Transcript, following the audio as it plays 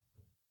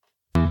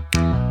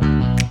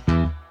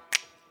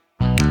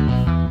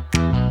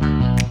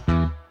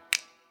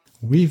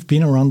We've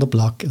Been Around the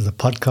Block is a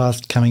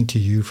podcast coming to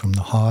you from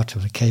the heart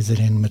of the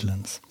KZN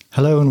Midlands.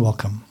 Hello and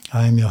welcome.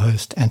 I am your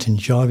host, Anthony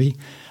Jarvie,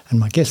 and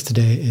my guest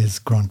today is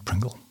Grant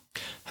Pringle.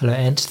 Hello,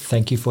 Ant.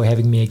 Thank you for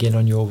having me again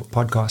on your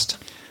podcast.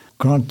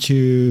 Grant,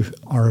 you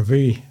are a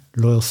very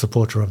loyal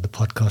supporter of the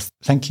podcast.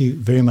 Thank you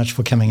very much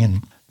for coming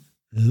in.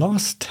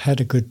 Last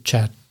had a good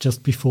chat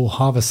just before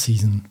harvest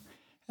season.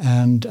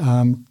 And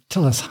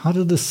tell us, how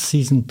did this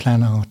season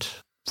plan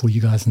out for you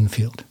guys in the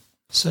field?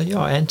 So,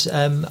 Ant,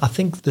 I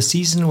think the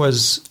season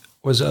was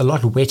a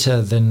lot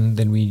wetter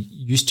than we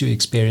used to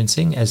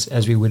experiencing,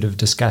 as we would have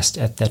discussed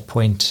at that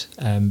point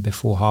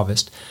before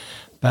harvest.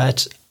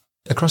 But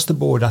across the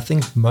board, I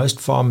think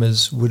most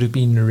farmers would have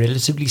been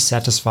relatively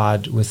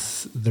satisfied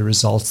with the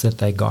results that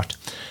they got.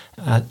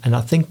 And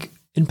I think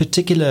in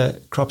particular,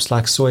 crops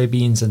like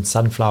soybeans and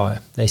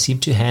sunflower, they seem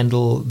to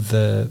handle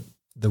the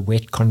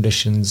wet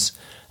conditions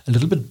a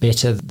little bit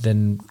better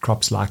than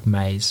crops like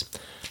maize.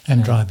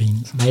 And dry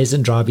beans. Maize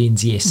and dry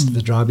beans, yes.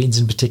 The dry beans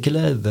in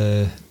particular,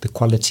 the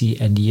quality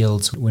and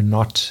yields were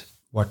not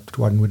what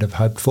one would have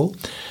hoped for.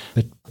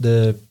 But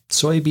the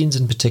soybeans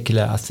in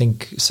particular, I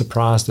think,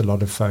 surprised a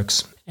lot of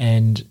folks.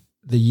 And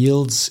the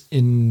yields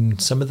in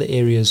some of the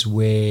areas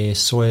where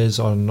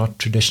soyas are not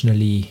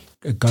traditionally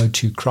a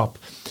go-to crop,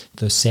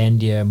 the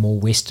sandier, more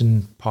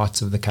western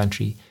parts of the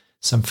country,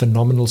 some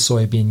phenomenal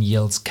soybean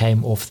yields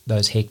came off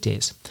those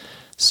hectares.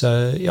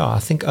 So, I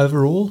think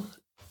overall,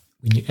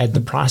 when you add the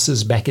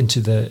prices back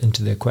into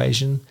the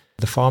equation,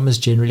 the farmers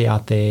generally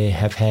out there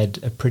have had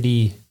a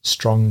pretty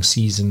strong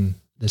season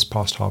this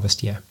past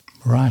harvest year.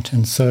 Right,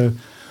 and so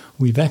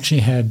we've actually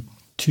had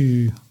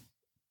 2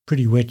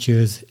 pretty wet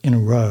years in a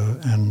row,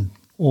 and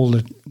all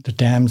the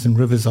dams and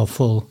rivers are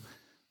full.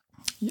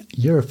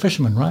 You're a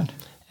fisherman, right?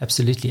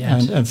 Absolutely.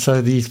 And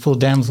so these full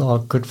dams are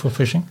good for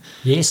fishing?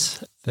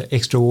 Yes, the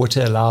extra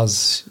water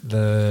allows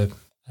the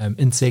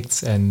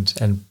insects and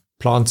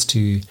plants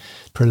to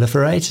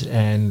proliferate,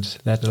 and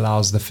that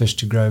allows the fish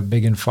to grow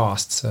big and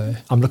fast. So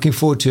I'm looking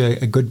forward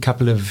to a good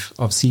couple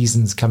of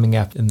seasons coming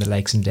up in the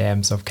lakes and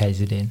dams of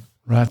KZN.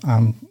 Right.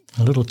 I'm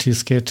a little too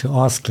scared to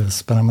ask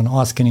this, but I'm going to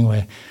ask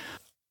anyway.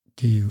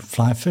 Do you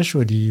fly fish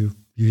or do you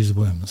use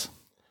worms?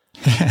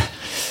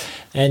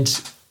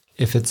 And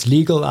if it's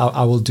legal,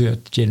 I will do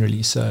it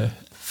generally. So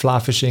fly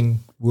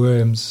fishing,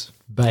 worms,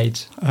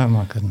 bait. Oh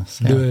my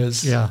goodness.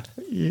 Lures. Yeah.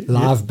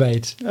 Live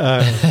bait.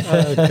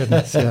 Oh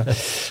goodness, yeah.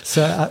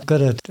 So I've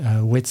got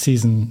a wet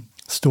season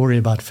story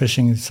about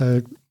fishing.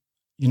 So,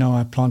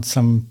 I plant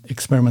some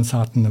experiments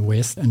out in the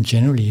west, and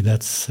generally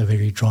that's a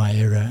very dry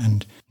area,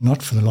 and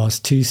not for the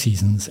last 2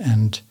 seasons.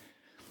 And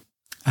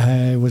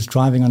I was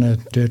driving on a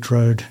dirt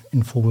road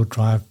in 4-wheel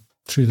drive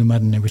through the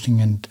mud and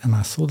everything, and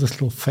I saw this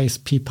little face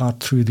peep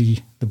out through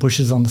the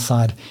bushes on the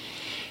side.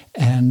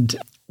 And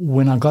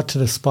when I got to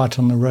the spot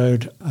on the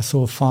road, I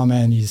saw a farmer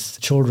and his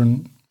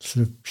children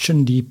sort of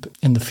shin deep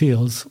in the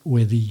fields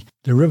where the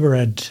river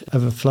had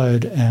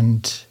overflowed,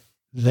 and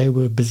they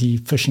were busy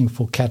fishing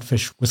for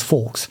catfish with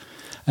forks.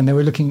 And they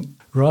were looking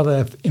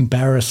rather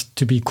embarrassed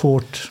to be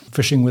caught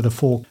fishing with a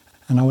fork.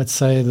 And I would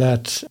say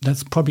that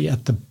that's probably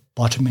at the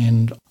bottom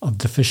end of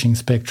the fishing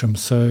spectrum.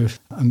 So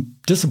I'm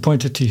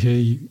disappointed to hear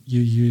you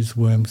use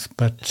worms,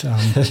 but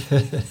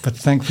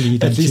thankfully you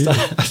don't. At least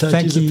I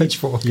don't use a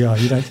pitchfork. Yeah,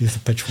 you don't use a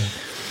pitchfork.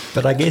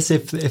 But I guess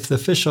if the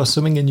fish are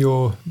swimming in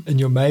your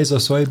maize or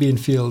soybean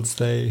fields,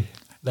 they're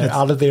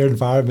out of their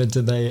environment,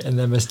 and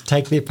they must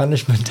take their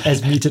punishment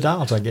as meted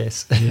out, I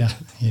guess.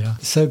 Yeah.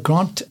 So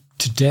Grant,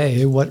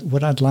 today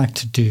what I'd like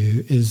to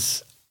do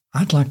is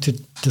I'd like to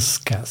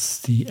discuss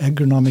the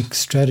agronomic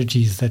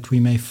strategies that we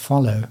may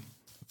follow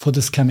for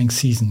this coming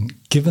season.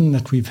 Given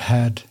that we've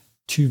had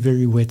 2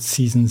 very wet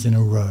seasons in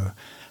a row,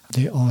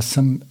 there are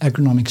some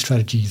agronomic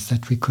strategies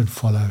that we could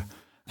follow,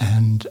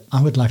 and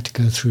I would like to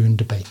go through and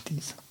debate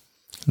these.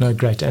 No,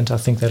 great. And I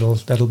think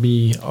that'll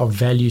be of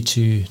value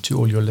to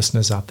all your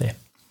listeners out there.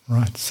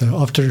 Right. So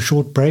after a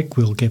short break,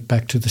 we'll get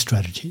back to the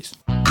strategies.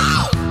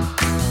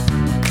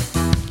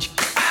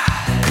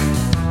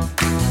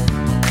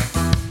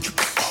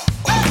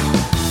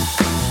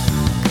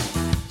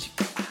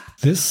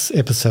 This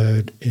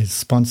episode is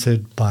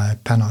sponsored by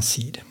Pannar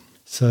Seed.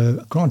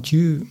 So Grant,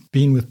 you've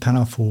been with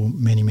Pannar for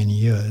many, many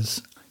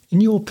years.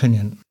 In your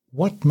opinion,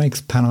 what makes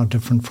Pannar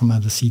different from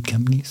other seed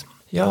companies?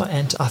 Yeah,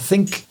 and I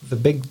think the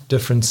big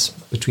difference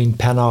between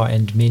Pannar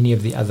and many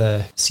of the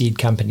other seed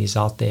companies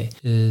out there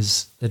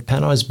is that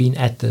Pannar has been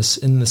at this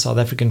in the South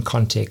African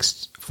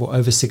context for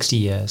over 60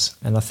 years.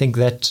 And I think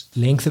that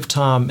length of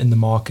time in the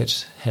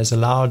market has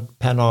allowed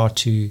Pannar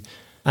to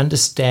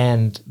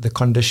understand the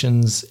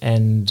conditions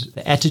and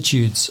the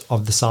attitudes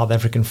of the South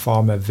African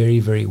farmer very,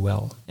 very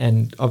well.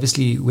 And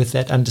obviously with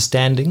that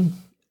understanding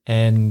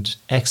and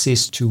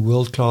access to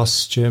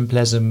world-class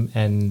germplasm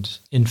and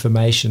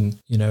information,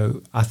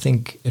 I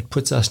think it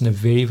puts us in a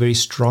very, very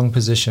strong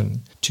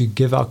position to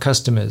give our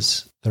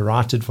customers the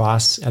right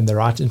advice and the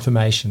right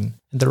information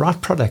and the right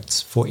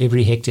products for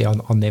every hectare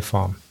on their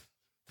farm.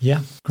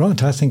 Yeah,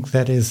 Grant, I think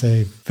that is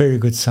a very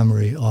good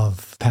summary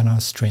of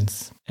Pannar's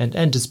strengths. And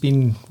it's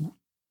been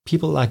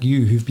people like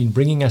you who've been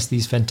bringing us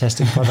these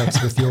fantastic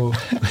products with your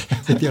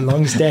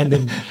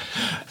long-standing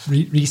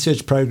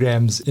research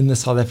programs in the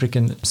South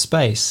African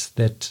space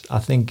that I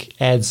think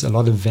adds a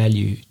lot of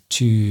value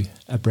to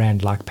a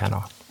brand like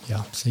Pannar.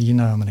 Yeah, so I'm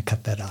going to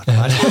cut that out,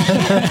 right?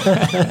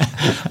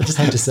 I just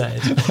had to say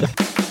it.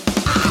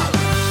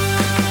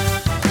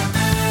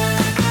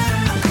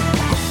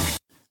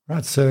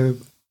 Right, so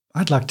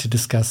I'd like to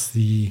discuss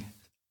the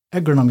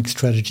agronomic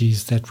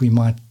strategies that we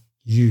might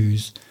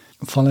use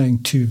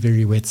following 2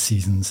 very wet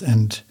seasons.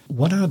 And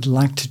what I'd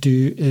like to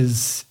do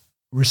is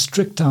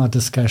restrict our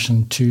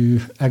discussion to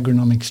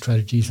agronomic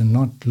strategies and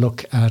not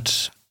look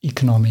at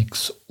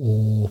economics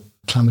or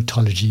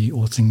climatology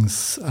or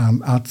things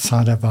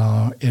outside of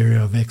our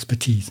area of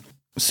expertise.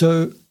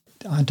 So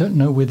I don't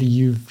know whether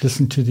you've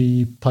listened to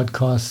the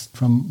podcast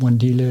from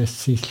Wandile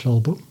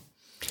Sihlobo.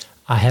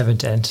 I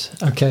haven't, and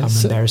I'm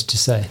embarrassed to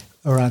say.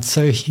 All right,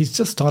 so he's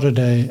just started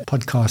a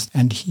podcast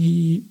and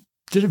he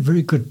did a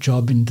very good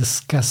job in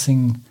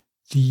discussing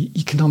the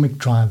economic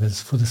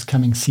drivers for this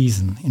coming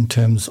season in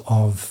terms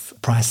of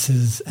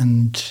prices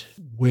and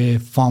where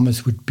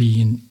farmers would be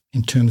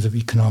in terms of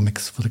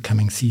economics for the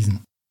coming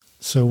season.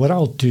 So what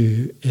I'll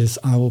do is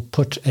I will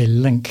put a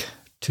link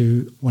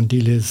to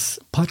Wandile's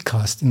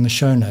podcast in the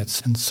show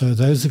notes. And so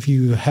those of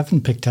you who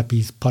haven't picked up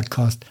his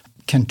podcast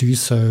can do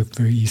so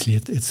very easily.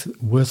 It's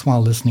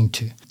worthwhile listening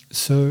to.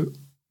 So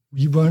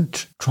we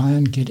won't try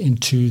and get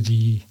into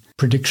the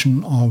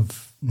prediction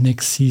of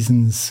next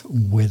season's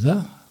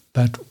weather,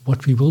 but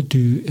what we will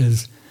do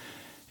is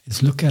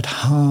look at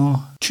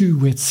how 2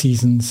 wet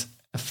seasons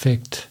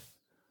affect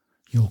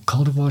your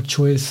cultivar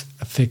choice,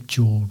 affect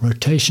your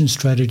rotation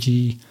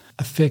strategy,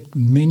 affect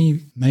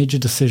many major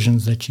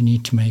decisions that you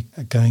need to make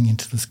going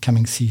into this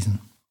coming season.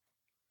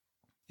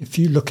 If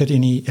you look at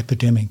any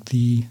epidemic,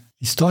 the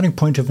starting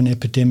point of an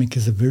epidemic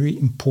is a very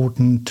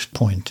important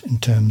point in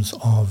terms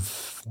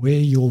of where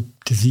your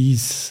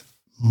disease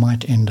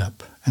might end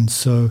up. And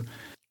so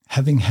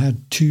having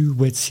had 2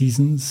 wet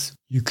seasons,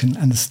 you can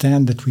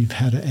understand that we've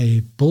had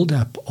a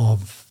build-up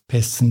of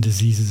pests and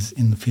diseases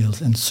in the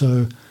fields. And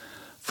so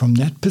from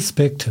that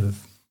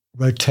perspective,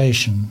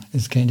 rotation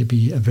is going to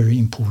be a very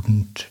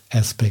important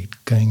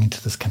aspect going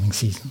into this coming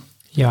season.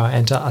 Yeah,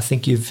 and I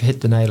think you've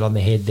hit the nail on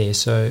the head there.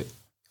 So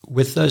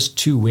with those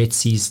 2 wet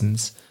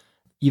seasons,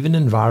 even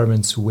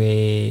environments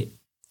where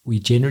we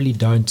generally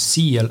don't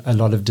see a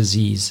lot of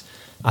disease,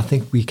 I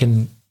think we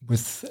can,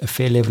 with a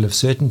fair level of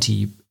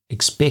certainty,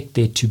 expect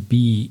there to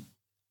be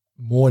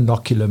more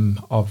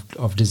inoculum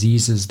of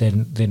diseases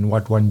than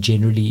what one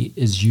generally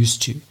is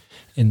used to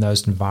in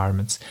those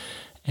environments.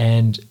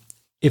 And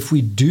if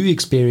we do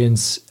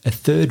experience a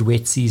 3rd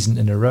wet season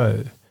in a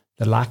row,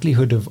 the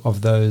likelihood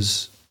of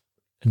those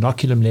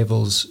inoculum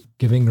levels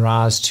giving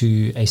rise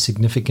to a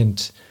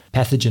significant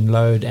pathogen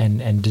load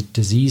and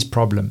disease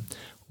problem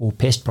or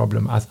pest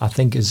problem, I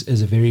think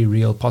is a very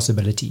real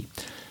possibility.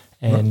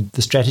 And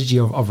the strategy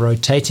of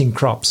rotating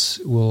crops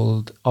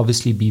will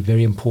obviously be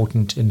very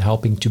important in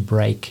helping to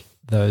break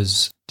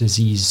those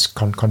disease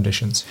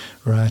conditions.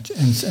 Right.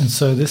 And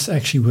so this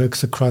actually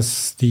works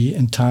across the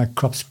entire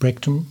crop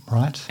spectrum,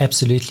 right?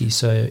 Absolutely.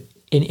 So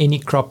in any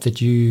crop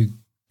that you're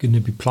going to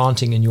be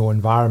planting in your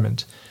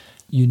environment,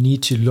 you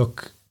need to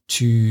look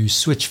to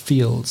switch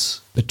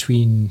fields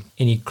between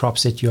any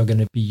crops that you're going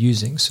to be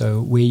using. So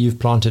where you've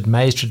planted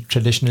maize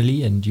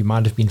traditionally, and you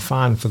might have been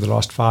fine for the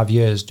last 5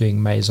 years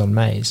doing maize on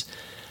maize,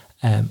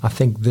 I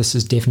think this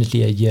is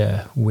definitely a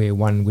year where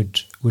one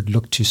would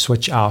look to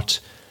switch out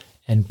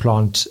and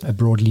plant a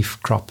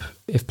broadleaf crop,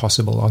 if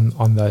possible,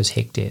 on those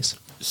hectares.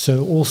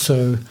 So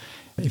also,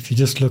 if you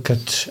just look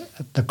at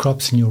the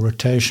crops in your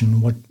rotation,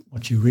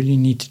 what you really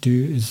need to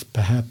do is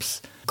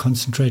perhaps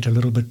concentrate a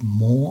little bit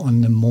more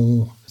on the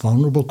more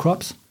vulnerable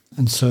crops.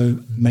 And so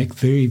make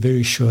very,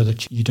 very sure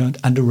that you don't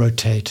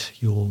under-rotate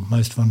your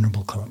most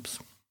vulnerable crops.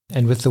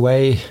 And with the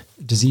way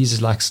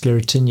diseases like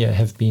sclerotinia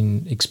have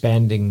been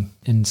expanding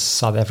in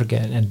South Africa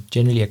and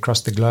generally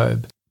across the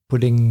globe,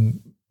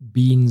 putting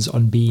beans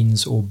on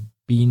beans or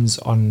beans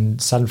on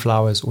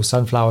sunflowers or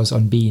sunflowers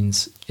on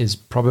beans is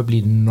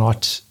probably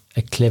not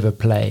a clever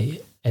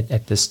play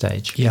at this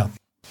stage. Yeah,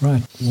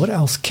 right. What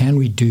else can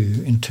we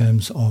do in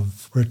terms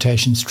of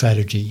rotation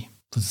strategy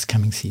for this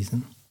coming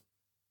season?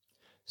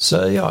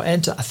 So, yeah,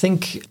 and I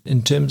think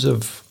in terms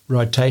of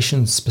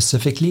rotation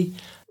specifically,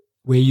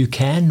 where you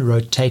can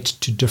rotate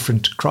to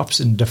different crops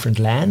in different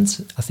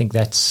lands, I think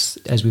that's,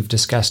 as we've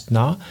discussed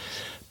now.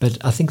 But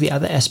I think the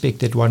other aspect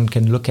that one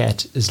can look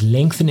at is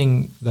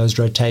lengthening those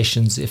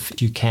rotations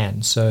if you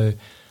can. So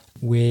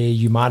where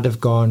you might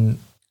have gone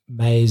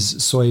maize,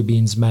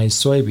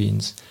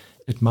 soybeans,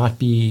 it might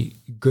be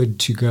good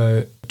to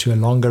go to a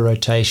longer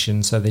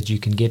rotation so that you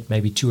can get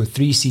maybe 2 or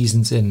 3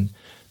 seasons in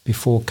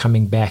before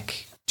coming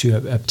back to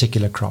a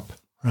particular crop.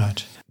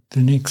 Right.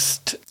 The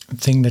next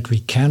thing that we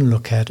can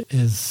look at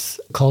is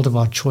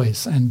cultivar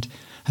choice. And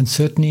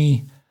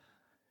certainly,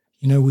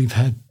 we've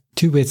had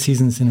 2 wet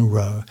seasons in a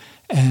row.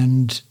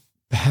 And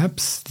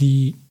perhaps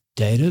the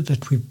data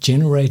that we've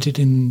generated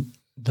in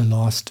the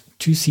last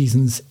 2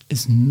 seasons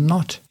is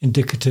not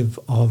indicative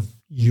of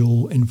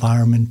your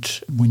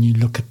environment when you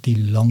look at the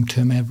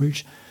long-term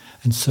average.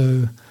 And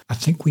so I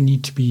think we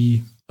need to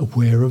be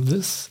aware of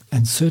this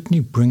and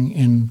certainly bring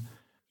in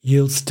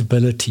yield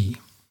stability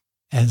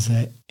as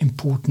an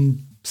important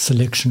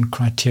selection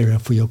criteria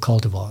for your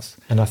cultivars.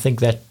 And I think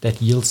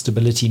that yield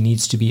stability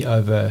needs to be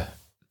over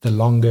the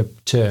longer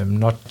term,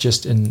 not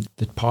just in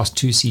the past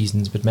 2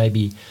 seasons, but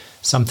maybe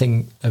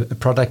something, a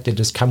product that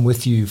has come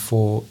with you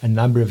for a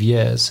number of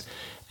years,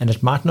 and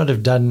it might not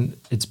have done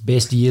its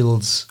best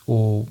yields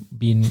or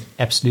been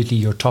absolutely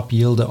your top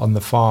yielder on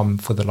the farm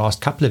for the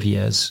last couple of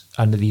years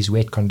under these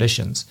wet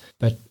conditions.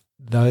 But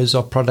those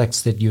are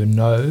products that you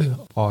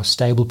know are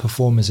stable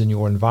performers in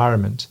your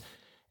environment,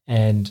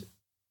 and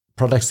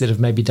products that have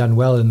maybe done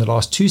well in the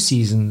last 2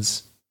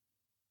 seasons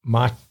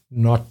might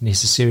not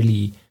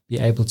necessarily be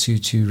able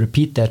to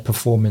repeat that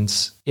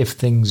performance if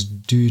things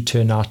do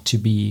turn out to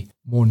be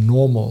more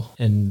normal.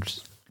 And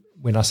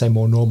when I say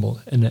more normal,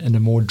 in a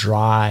more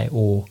dry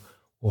or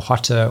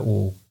hotter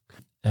or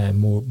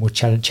more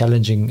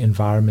challenging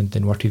environment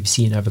than what we've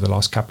seen over the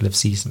last couple of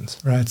seasons.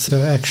 Right.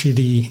 So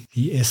actually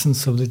the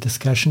essence of the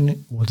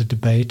discussion or the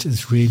debate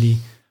is really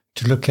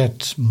to look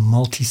at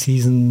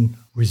multi-season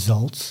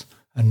results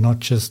and not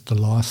just the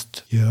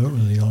last year or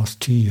the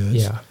last 2 years.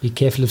 Yeah, be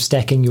careful of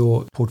stacking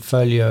your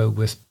portfolio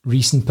with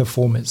recent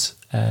performers.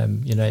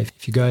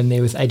 If you go in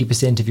there with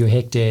 80% of your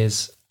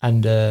hectares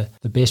under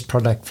the best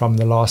product from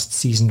the last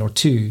season or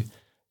 2,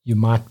 you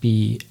might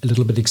be a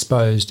little bit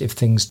exposed if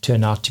things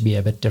turn out to be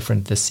a bit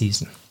different this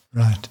season.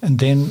 Right. And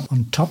then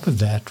on top of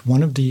that,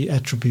 one of the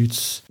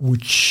attributes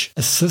which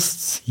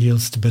assists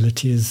yield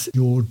stability is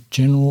your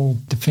general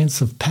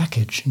defensive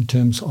package in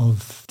terms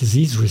of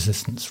disease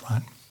resistance,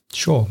 right?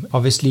 Sure.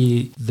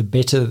 Obviously, the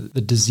better the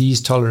disease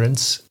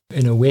tolerance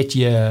in a wet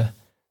year,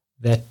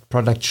 that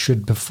product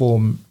should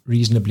perform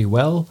reasonably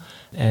well.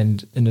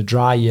 And in a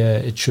dry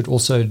year, it should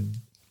also,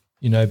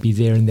 be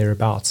there and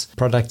thereabouts.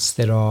 Products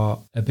that are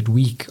a bit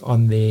weak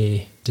on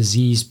their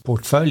disease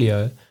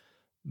portfolio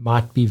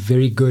might be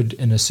very good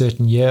in a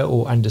certain year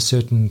or under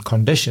certain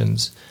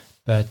conditions,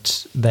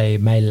 but they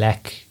may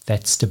lack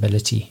that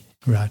stability.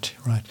 Right.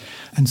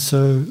 And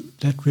so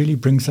that really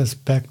brings us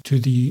back to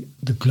the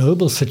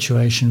global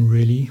situation,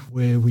 really,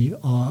 where we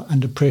are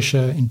under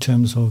pressure in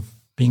terms of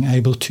being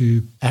able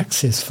to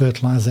access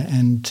fertilizer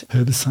and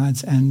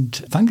herbicides and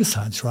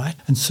fungicides, right?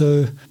 And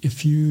so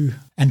if you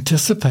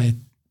anticipate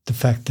the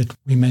fact that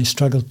we may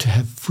struggle to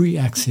have free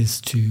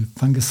access to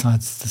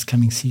fungicides this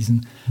coming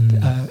season,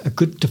 a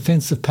good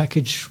defensive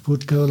package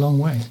would go a long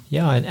way.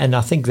 Yeah, and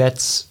I think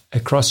that's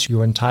across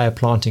your entire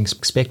planting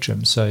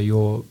spectrum.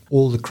 So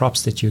all the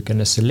crops that you're going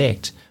to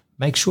select,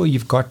 make sure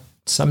you've got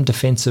some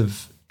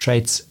defensive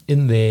traits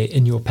in there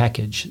in your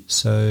package,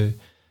 so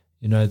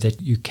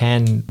that you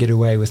can get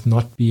away with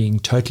not being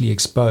totally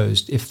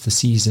exposed if the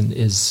season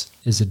is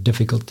a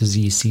difficult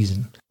disease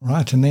season.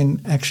 Right. And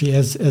then actually,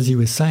 as you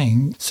were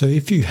saying, so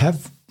if you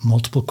have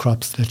multiple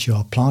crops that you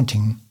are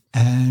planting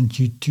and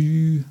you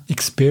do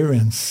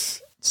experience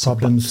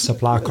problems,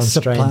 supply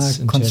constraints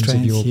in terms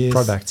of your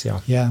products,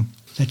 yeah,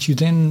 that you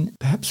then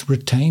perhaps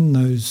retain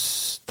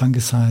those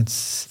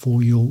fungicides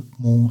for your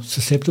more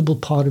susceptible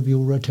part of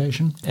your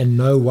rotation. And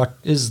know what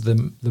is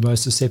the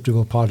most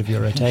susceptible part of your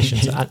rotation.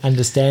 So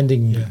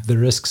understanding the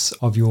risks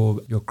of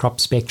your crop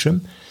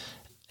spectrum,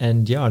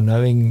 and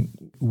knowing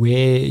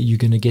where you're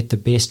going to get the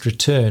best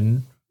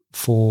return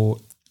for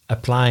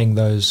applying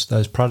those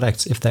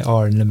products if they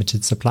are in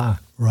limited supply.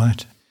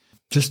 Right.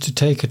 Just to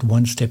take it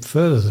one step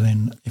further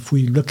then, if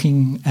we're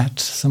looking at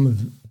some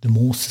of the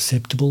more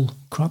susceptible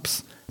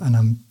crops, and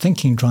I'm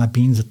thinking dry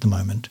beans at the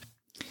moment.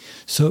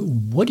 So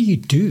what do you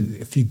do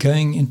if you're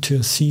going into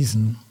a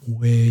season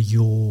where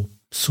your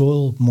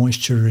soil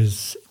moisture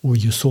or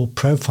your soil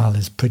profile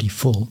is pretty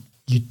full?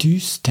 You do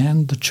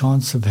stand the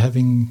chance of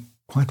having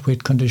quite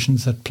wet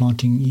conditions at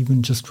planting,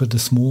 even just with a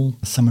small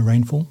summer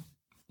rainfall?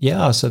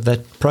 Yeah, so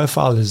that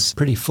profile is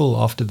pretty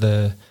full after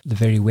the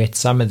very wet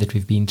summer that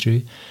we've been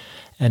through.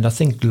 And I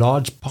think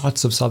large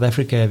parts of South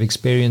Africa have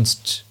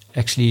experienced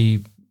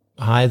actually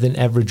higher than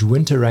average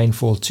winter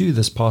rainfall too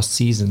this past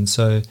season.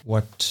 So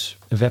what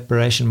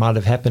evaporation might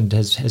have happened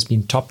has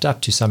been topped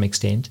up to some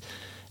extent.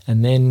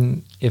 And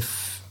then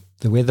if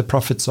the weather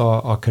prophets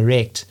are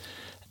correct,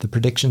 the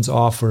predictions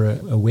are for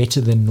a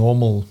wetter than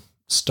normal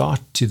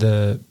start to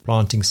the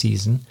planting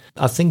season.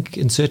 I think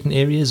in certain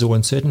areas or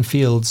in certain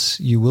fields,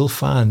 you will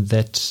find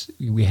that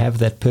we have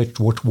that perched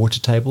water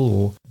table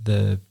or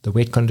the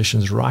wet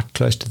conditions right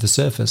close to the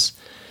surface.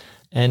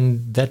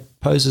 And that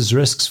poses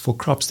risks for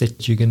crops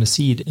that you're going to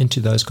seed into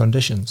those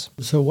conditions.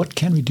 So what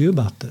can we do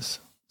about this?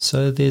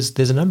 So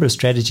there's a number of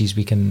strategies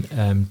we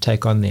can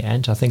take on there,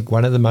 Ant. I think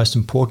one of the most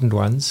important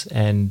ones,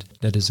 and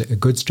that is a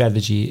good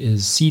strategy,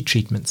 is seed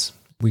treatments.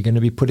 We're going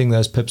to be putting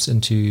those pips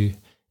into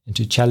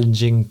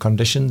challenging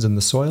conditions in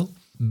the soil.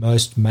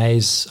 Most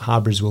maize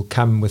hybrids will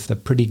come with a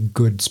pretty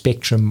good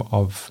spectrum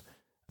of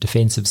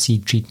defensive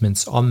seed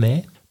treatments on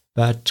there.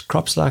 But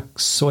crops like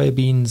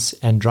soybeans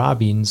and dry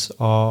beans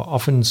are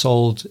often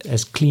sold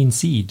as clean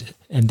seed.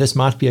 And this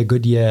might be a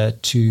good year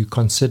to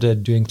consider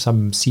doing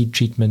some seed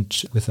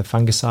treatment with a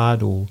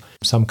fungicide or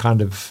some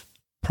kind of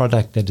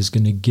product that is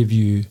going to give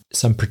you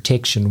some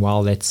protection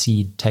while that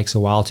seed takes a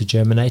while to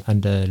germinate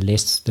under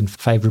less than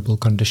favorable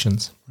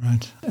conditions.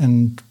 Right.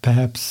 And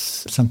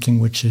perhaps something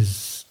which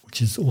is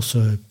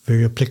also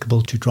very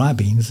applicable to dry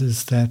beans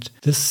is that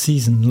this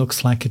season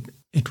looks like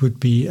it would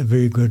be a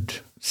very good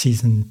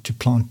season to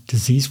plant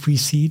disease-free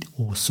seed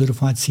or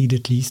certified seed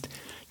at least,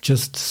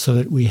 just so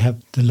that we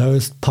have the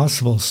lowest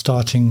possible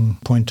starting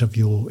point of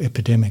your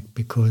epidemic,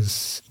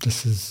 because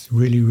this is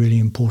really, really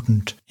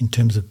important in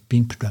terms of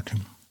bean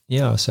production.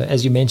 Yeah, so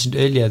as you mentioned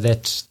earlier,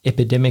 that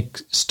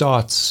epidemic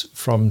starts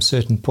from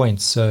certain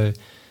points. So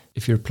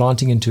if you're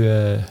planting into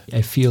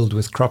a field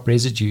with crop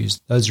residues,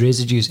 those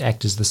residues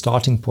act as the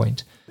starting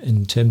point.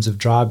 In terms of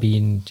dry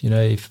bean,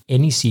 if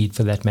any seed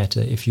for that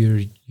matter, if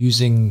you're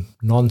using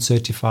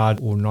non-certified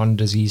or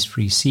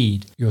non-disease-free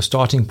seed, your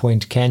starting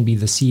point can be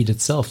the seed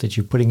itself that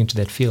you're putting into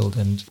that field.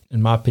 And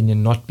in my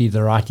opinion, not be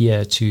the right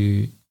year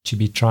to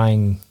be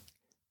trying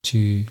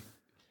to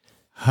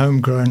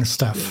homegrown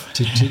stuff.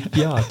 To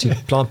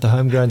plant the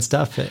homegrown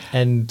stuff.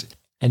 And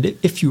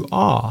if you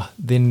are,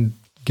 then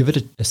give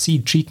it a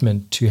seed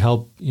treatment to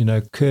help,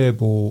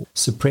 curb or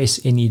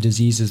suppress any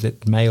diseases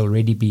that may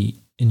already be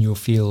in your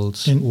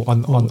fields or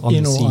on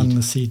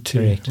the seed too.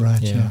 Correct.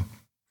 Right, yeah.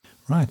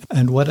 Right.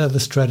 And what are the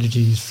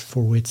strategies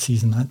for wet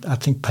season? I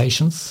think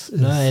patience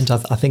is...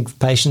 I think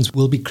patience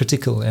will be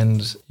critical.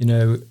 And,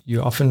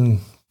 you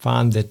often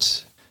find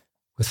that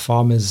with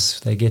farmers,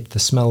 they get the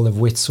smell of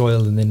wet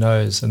soil in their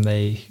nose and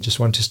they just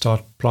want to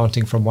start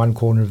planting from one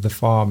corner of the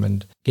farm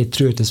and get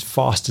through it as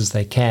fast as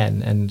they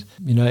can. And,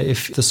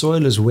 if the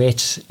soil is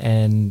wet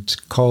and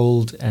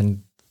cold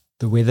and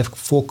the weather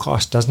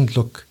forecast doesn't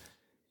look,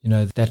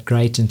 that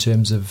great in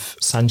terms of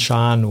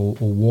sunshine or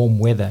warm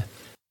weather,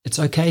 it's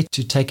okay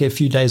to take a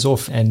few days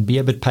off and be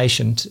a bit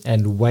patient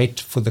and wait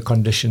for the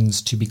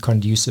conditions to be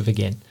conducive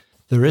again.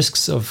 The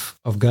risks of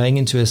going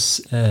into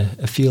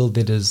a field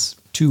that is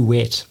too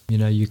wet,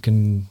 you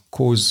can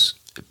cause,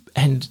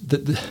 and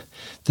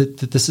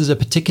this is a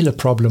particular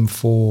problem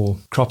for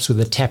crops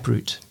with a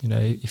taproot.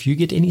 If you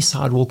get any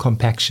sidewall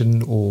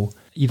compaction or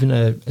even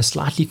a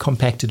slightly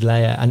compacted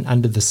layer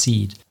under the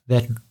seed,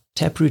 that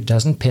taproot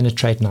doesn't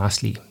penetrate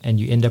nicely and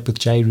you end up with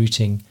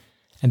J-rooting,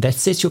 and that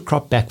sets your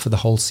crop back for the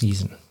whole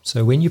season.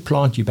 So when you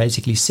plant, you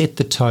basically set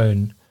the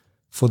tone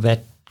for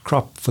that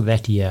crop for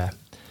that year,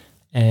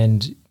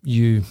 and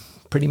you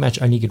pretty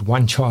much only get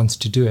one chance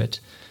to do it.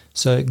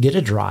 So get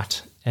it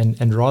right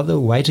and rather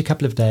wait a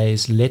couple of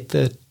days, let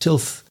the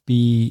tilth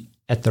be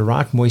at the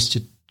right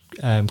moisture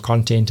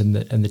content and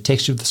the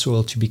texture of the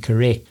soil to be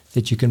correct,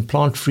 that you can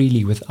plant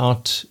freely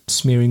without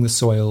smearing the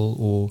soil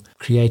or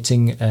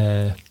creating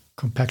a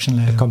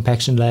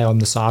compaction layer on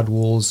the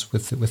sidewalls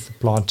with the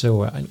planter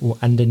or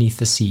underneath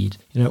the seed.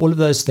 All of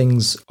those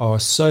things are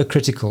so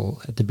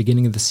critical at the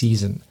beginning of the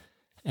season.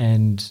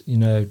 And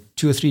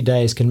 2 or 3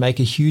 days can make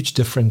a huge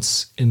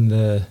difference in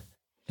the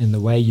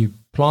way you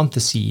plant the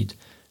seed.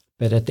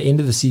 But at the end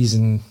of the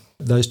season,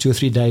 those 2 or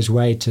 3 days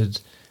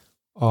waited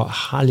are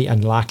highly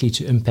unlikely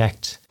to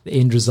impact the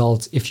end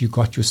result if you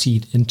got your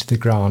seed into the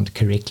ground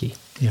correctly.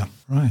 Yeah,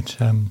 right.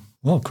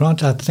 Well,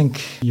 Grant, I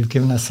think you've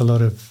given us a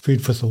lot of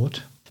food for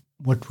thought.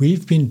 What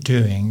we've been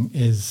doing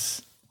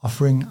is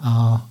offering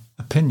our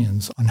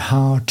opinions on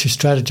how to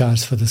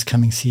strategize for this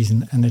coming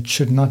season, and it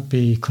should not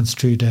be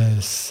construed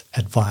as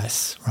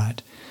advice,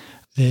 right?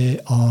 There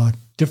are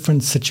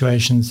different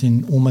situations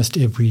in almost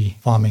every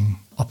farming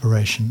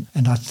operation,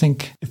 and I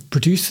think if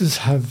producers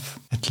have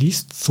at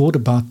least thought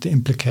about the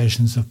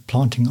implications of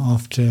planting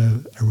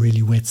after a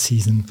really wet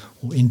season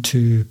or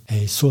into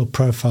a soil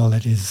profile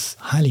that is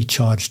highly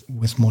charged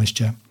with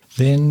moisture,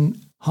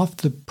 then half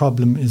the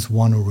problem is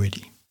won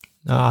already.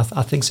 No,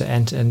 I think so.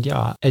 And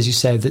yeah, as you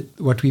say, that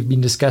what we've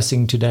been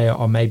discussing today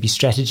are maybe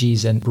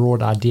strategies and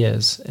broad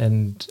ideas.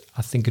 And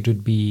I think it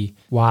would be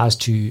wise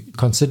to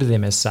consider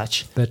them as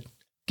such, but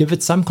give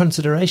it some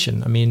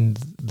consideration. I mean,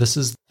 this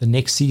is the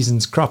next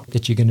season's crop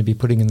that you're going to be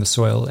putting in the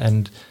soil.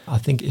 And I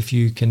think if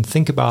you can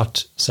think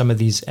about some of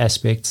these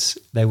aspects,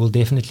 they will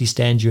definitely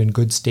stand you in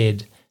good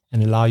stead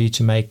and allow you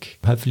to make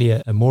hopefully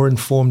a more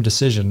informed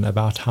decision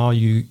about how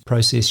you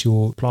process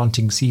your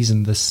planting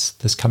season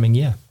this coming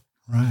year.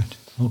 Right.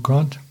 Well,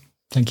 Grant,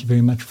 thank you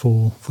very much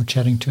for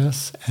chatting to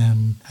us.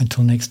 And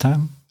until next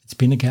time, it's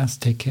been a gas.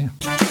 Take care.